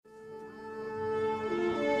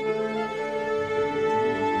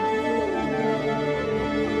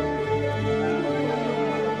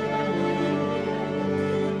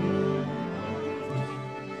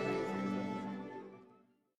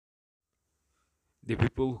the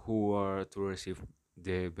people who are to receive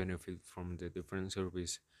the benefit from the different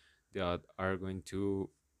service that are going to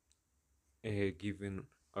given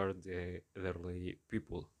are the elderly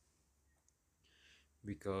people,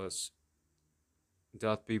 because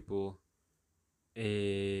that people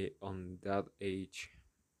on that age,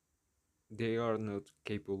 they are not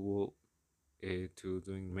capable to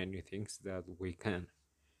doing many things that we can.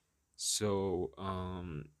 So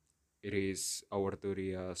it is our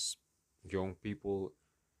duty as young people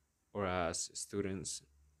or as students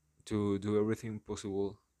to do everything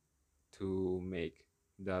possible to make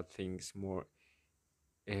that things more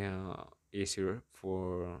easier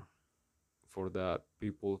for that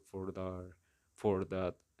people, for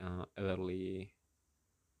that elderly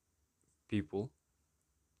people,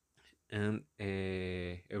 and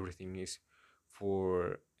everything is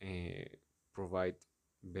for provide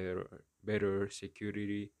better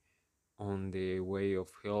security on the way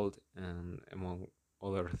of health and among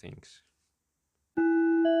other things.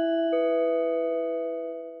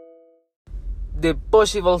 The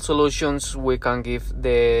possible solutions we can give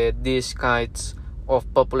these kinds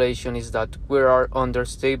of population is that we are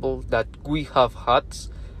understable, that we have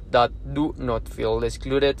huts that do not feel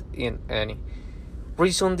excluded in any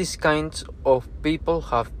reason. These kinds of people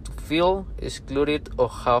have to feel excluded or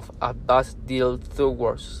have a bad deal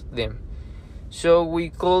towards them, so we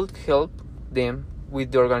could help them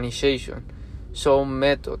with the organization. Some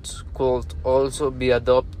methods could also be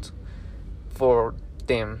adopted for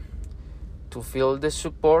them to feel the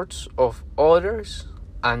supports of others,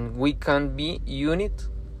 and we can be unit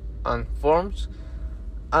and forms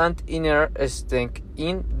and inner strength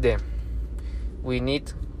in them. We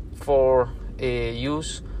need for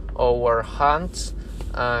use our hands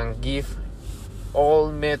and give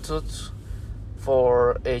all methods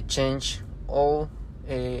for a change all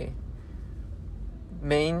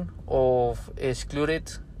main of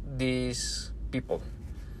excluded these people.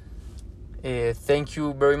 Thank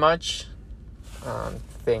you very much, and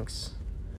thanks.